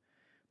in the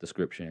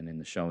description and in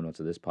the show notes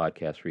of this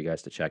podcast for you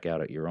guys to check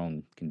out at your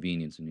own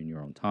convenience and in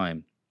your own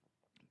time.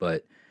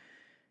 But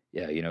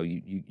yeah,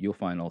 you'll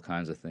find all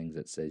kinds of things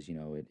that says,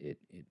 it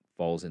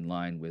falls in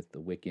line with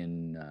the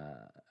Wiccan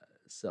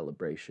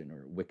celebration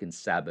or Wiccan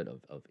Sabbath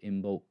of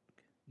Imbolc,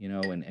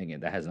 and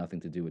again, that has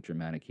nothing to do with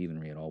Germanic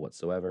heathenry at all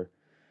whatsoever.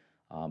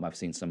 I've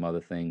seen some other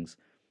things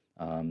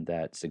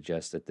that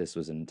suggest that this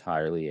was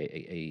entirely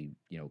a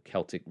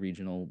Celtic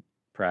regional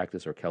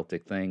practice or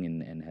Celtic thing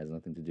and has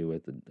nothing to do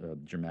with the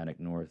Germanic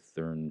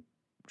Northern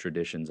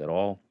traditions at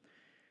all.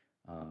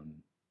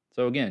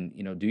 So again,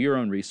 do your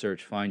own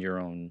research, find your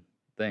own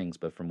things,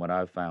 but from what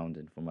I've found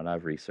and from what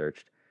I've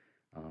researched,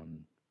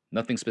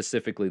 nothing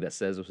specifically that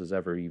says this was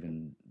ever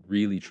even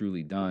really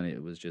truly done.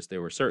 It was just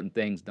there were certain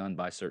things done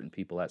by certain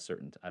people at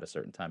a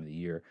certain time of the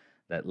year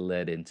that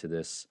led into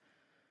this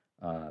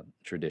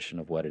tradition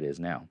of what it is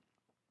now.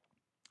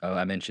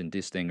 I mentioned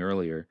Disting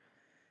earlier.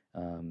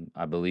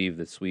 I believe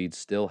the Swedes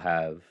still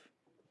have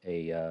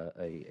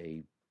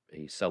a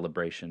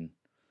celebration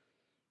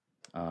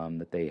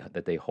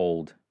that they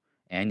hold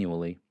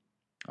annually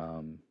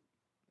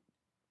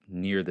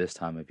near this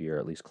time of year,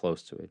 at least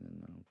close to it.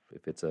 And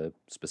if it's a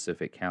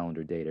specific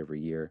calendar date every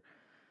year,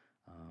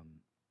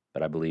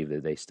 but I believe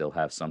that they still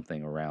have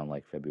something around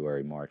like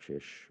February,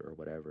 March-ish or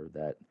whatever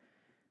that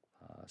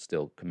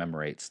still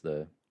commemorates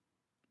their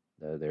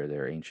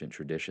ancient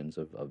traditions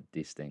of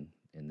Disting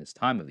in this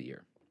time of the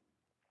year.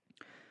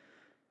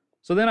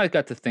 So then I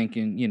got to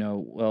thinking,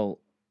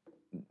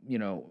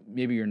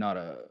 maybe you're not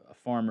a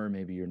farmer,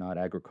 maybe you're not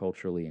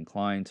agriculturally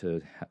inclined to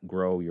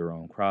grow your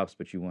own crops,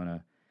 but you want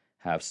to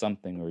have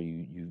something, or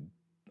you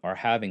are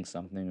having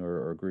something,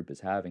 or a group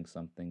is having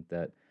something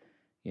that,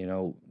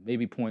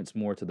 maybe points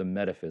more to the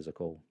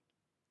metaphysical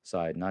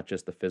side, not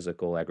just the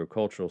physical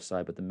agricultural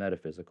side, but the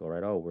metaphysical,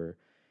 right? Oh, we're,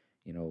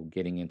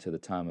 getting into the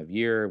time of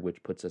year,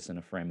 which puts us in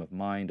a frame of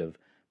mind of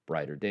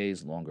brighter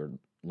days,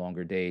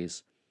 longer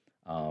days,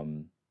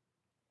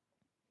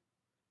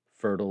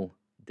 fertile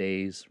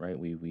days, right?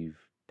 We've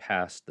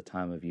passed the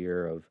time of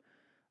year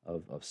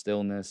of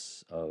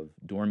stillness, of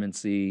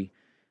dormancy,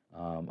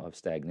 of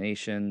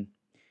stagnation,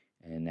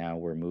 and now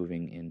we're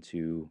moving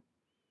into,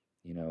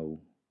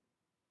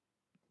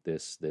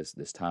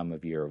 this time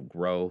of year of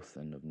growth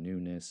and of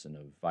newness and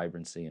of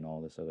vibrancy and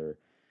all these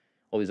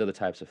other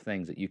types of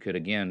things that you could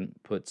again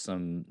put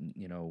some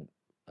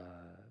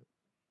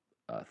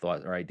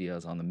thought or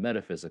ideas on the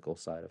metaphysical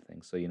side of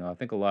things. So I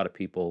think a lot of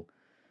people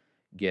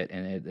get,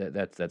 and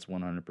that's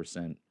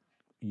 100%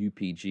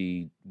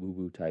 UPG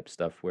woo-woo type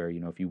stuff, where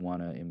if you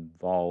want to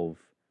involve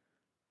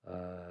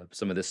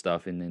some of this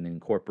stuff and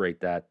incorporate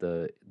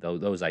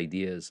those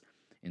ideas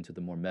into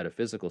the more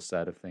metaphysical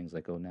side of things,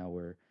 like, oh, now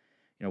we're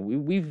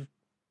we've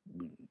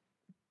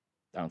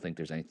I don't think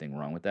there's anything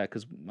wrong with that,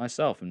 because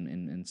myself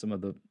and some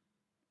of the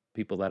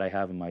people that I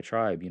have in my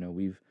tribe,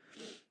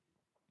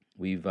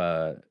 we've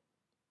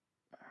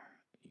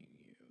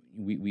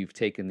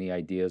taken the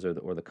ideas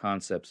or the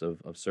concepts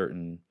of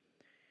certain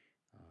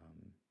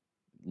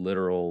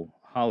literal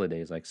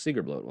holidays like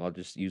Sigerblood. Well, I'll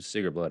just use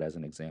Sigerblood as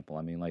an example.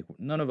 I mean, like,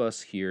 none of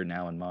us here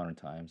now in modern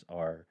times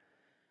are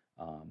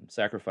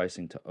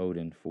sacrificing to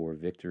Odin for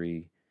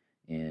victory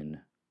in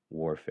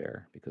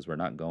warfare, because we're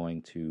not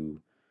going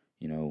to,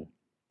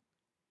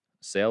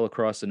 sail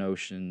across an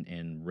ocean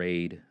and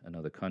raid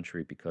another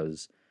country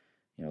because,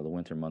 the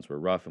winter months were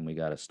rough and we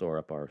got to store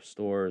up our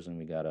stores and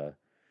we got to,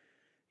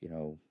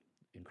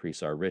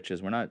 increase our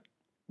riches. We're not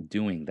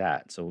doing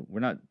that. So we're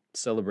not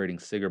celebrating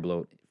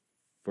Sigerbloat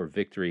for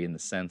victory in the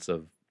sense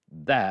of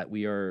that.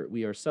 We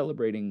are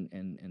celebrating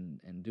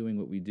and doing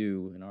what we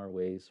do in our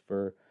ways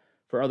for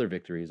other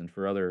victories and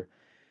for other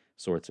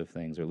sorts of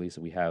things, or at least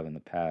that we have in the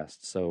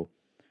past. So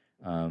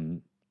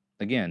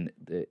again,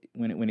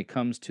 when it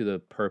comes to the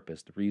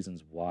purpose, the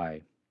reasons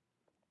why,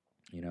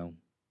 you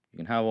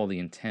can have all the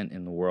intent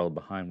in the world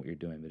behind what you're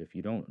doing, but if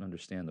you don't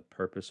understand the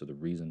purpose or the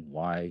reason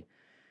why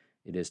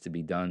it is to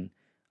be done,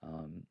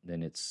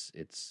 then it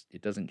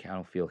doesn't, I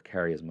don't feel,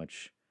 carry as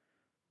much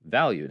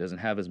value. It doesn't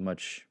have as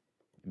much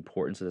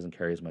importance. It doesn't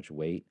carry as much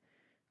weight.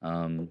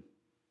 And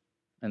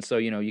so,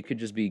 you could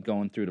just be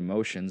going through the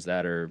motions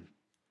that are,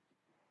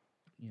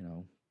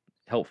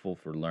 helpful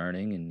for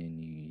learning,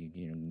 and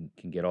you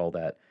can get all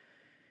that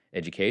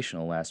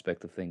educational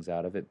aspect of things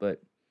out of it.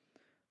 But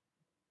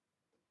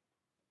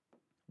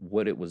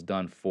what it was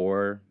done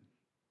for,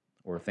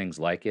 or things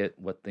like it,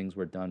 what things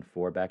were done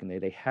for back in the day,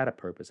 they had a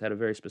purpose, had a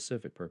very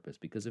specific purpose.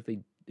 Because if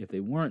they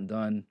weren't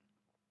done,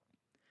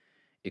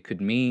 it could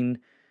mean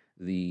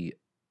the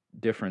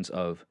difference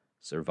of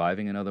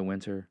surviving another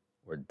winter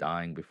or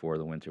dying before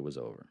the winter was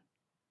over.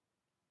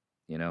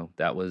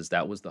 That was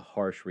the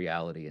harsh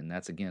reality, and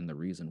that's, again, the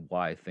reason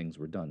why things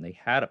were done. They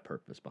had a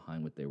purpose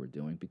behind what they were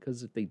doing,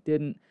 because if they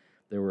didn't,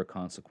 there were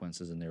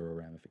consequences and there were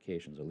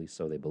ramifications, or at least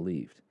so they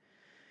believed.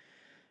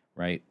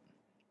 Right?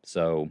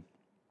 So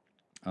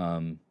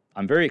I'm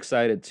very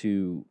excited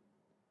to,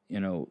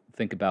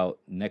 think about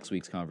next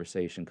week's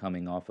conversation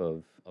coming off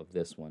of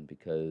this one,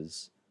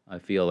 because I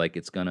feel like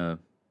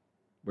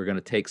we're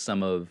gonna take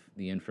some of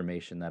the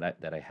information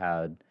that I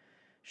had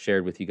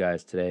shared with you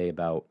guys today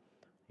about,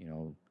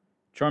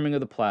 charming of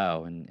the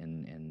plow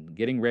and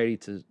getting ready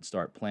to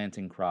start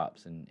planting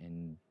crops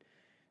and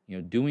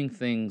doing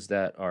things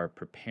that are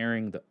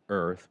preparing the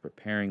earth,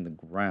 preparing the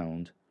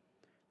ground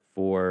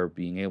for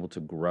being able to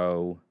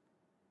grow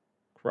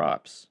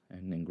crops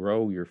and then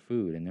grow your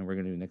food. And then we're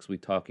going to do next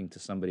week talking to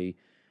somebody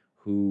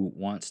who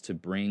wants to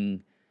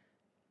bring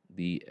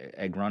the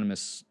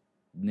agronomist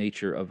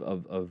nature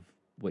of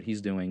what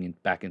he's doing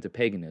back into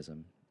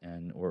paganism,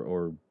 and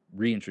or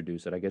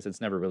reintroduce it. I guess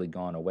it's never really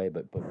gone away,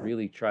 but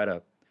really try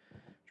to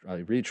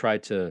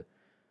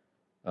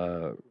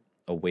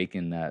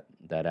awaken that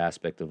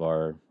aspect of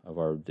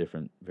our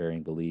different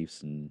varying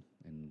beliefs, and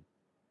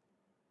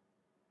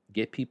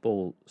get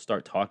people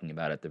start talking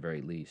about it at the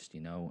very least.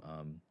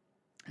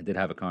 I did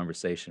have a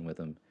conversation with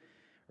him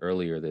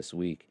earlier this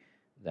week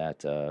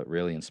that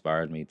really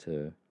inspired me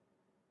to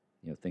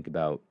think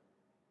about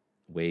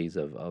ways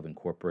of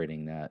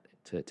incorporating that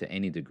to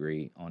any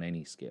degree on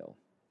any scale.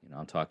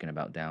 I'm talking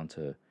about down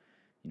to,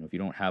 if you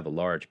don't have a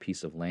large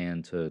piece of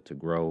land to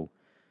grow,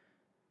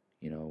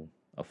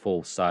 a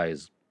full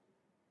size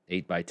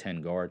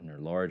 8x10 garden or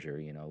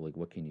larger, like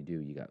what can you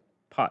do? You got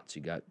pots,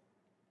 you got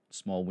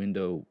small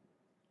window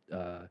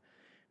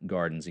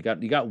gardens, you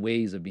got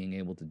ways of being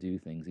able to do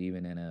things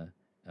even in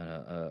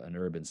an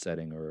urban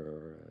setting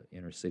or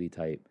inner city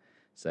type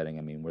setting.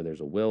 I mean, where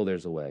there's a will,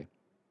 there's a way.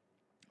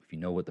 If you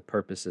know what the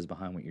purpose is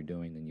behind what you're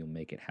doing, then you'll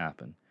make it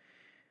happen.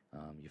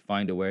 You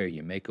find a way, or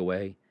you make a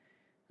way.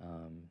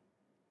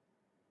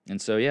 And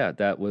so, yeah,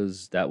 that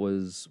was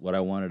what I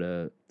wanted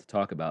to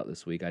talk about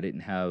this week. I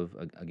didn't have,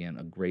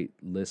 a great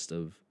list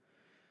of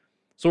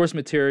source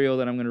material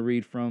that I'm going to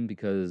read from,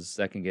 because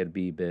that can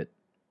be a bit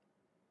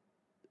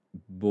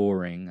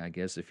boring, I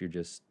guess, if you're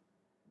just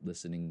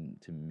listening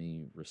to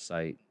me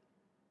recite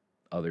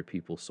other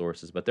people's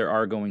sources. But there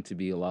are going to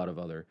be a lot of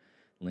other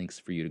links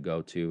for you to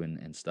go to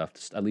and stuff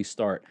to at least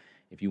start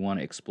if you want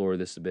to explore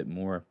this a bit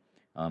more.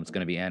 It's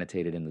going to be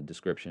annotated in the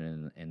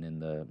description and in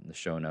the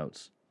show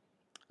notes.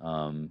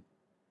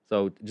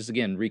 So just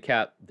again,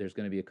 recap, there's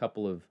going to be a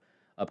couple of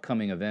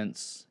upcoming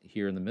events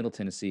here in the Middle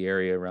Tennessee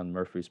area around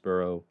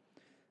Murfreesboro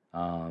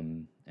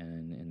and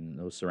in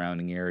those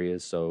surrounding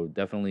areas. So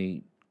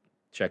definitely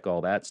check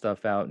all that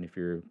stuff out. And if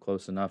you're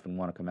close enough and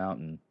want to come out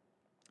and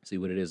see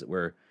what it is that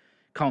we're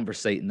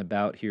conversating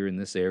about here in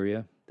this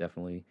area,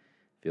 definitely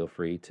feel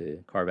free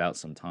to carve out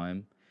some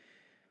time.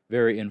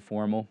 Very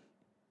informal,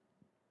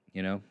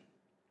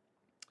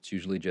 It's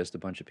usually just a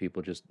bunch of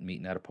people just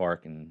meeting at a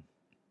park and,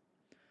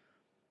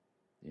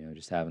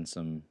 just having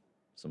some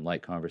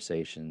light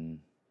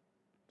conversation,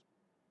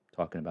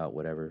 talking about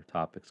whatever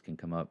topics can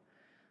come up.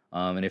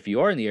 And if you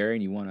are in the area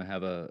and you want to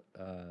have a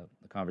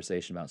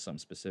conversation about something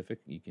specific,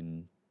 you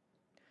can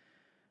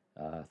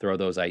throw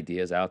those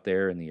ideas out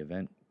there in the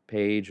event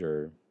page,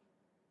 or,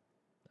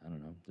 I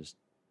don't know, just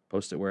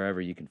post it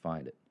wherever you can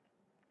find it.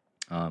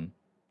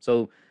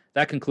 So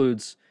that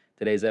concludes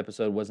today's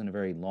episode. Wasn't a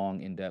very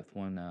long, in-depth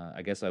one.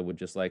 I guess I would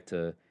just like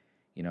to,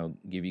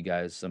 give you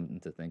guys something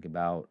to think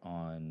about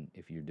on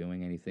if you're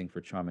doing anything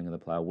for Charming of the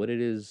Plow, what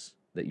it is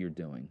that you're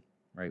doing,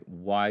 right?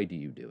 Why do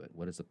you do it?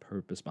 What is the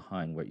purpose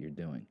behind what you're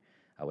doing?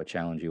 I would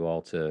challenge you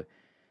all to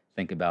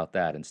think about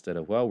that instead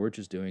of, well, we're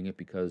just doing it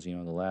because, the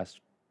last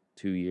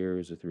 2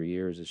 years or 3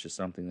 years. It's just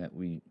something that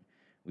we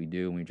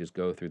do, and we just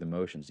go through the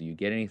motions. Do you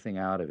get anything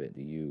out of it?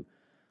 Do you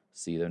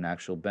see an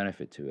actual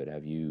benefit to it?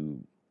 Have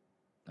you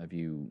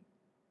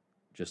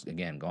just,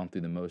 again, gone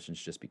through the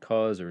motions just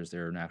because, or is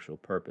there an actual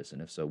purpose?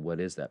 And if so, what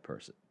is that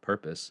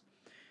purpose?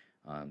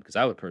 Because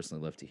I would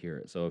personally love to hear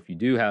it. So if you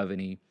do have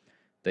any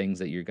things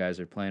that you guys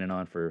are planning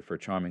on for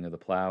Charming of the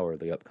Plow or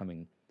the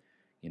upcoming,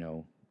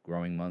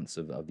 growing months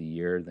of the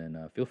year,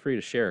 then feel free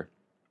to share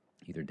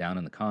either down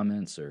in the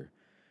comments or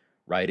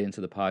write into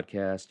the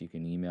podcast. You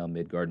can email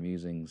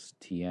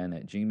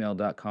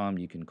midgardmusingstn@gmail.com.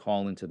 You can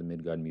call into the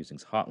Midgard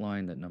Musings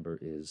hotline. That number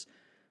is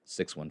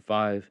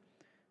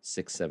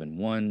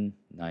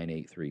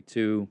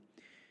 615-671-9832.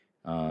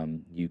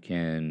 You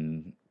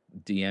can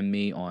DM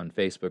me on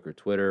Facebook or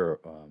Twitter.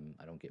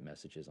 I don't get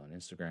messages on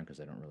Instagram because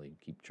I don't really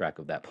keep track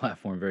of that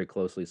platform very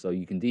closely. So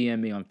you can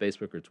DM me on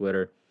Facebook or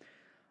Twitter.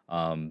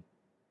 And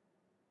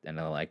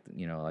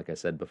like I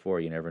said before,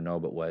 you never know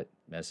but what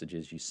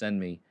messages you send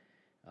me.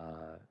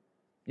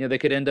 They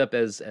could end up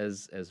as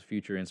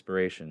future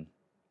inspiration,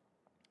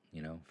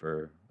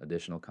 for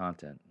additional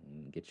content,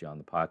 and get you on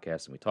the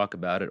podcast and we talk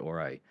about it,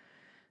 or I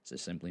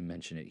just simply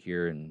mention it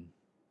here and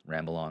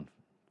ramble on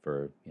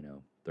for,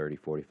 30,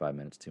 45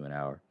 minutes to an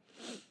hour.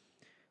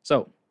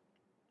 So,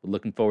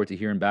 looking forward to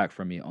hearing back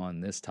from you on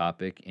this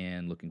topic,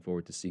 and looking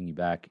forward to seeing you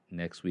back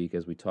next week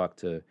as we talk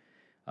to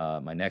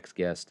my next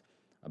guest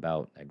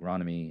about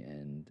agronomy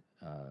and,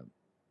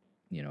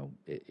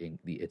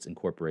 its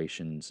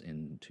incorporations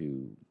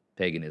into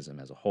paganism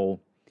as a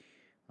whole.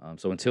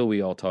 So until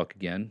we all talk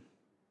again,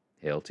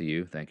 hail to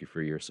you. Thank you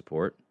for your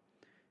support.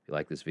 If you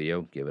like this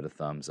video, give it a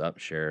thumbs up,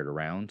 share it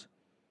around.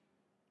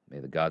 May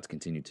the gods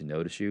continue to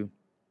notice you.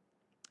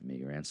 May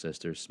your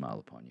ancestors smile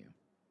upon you.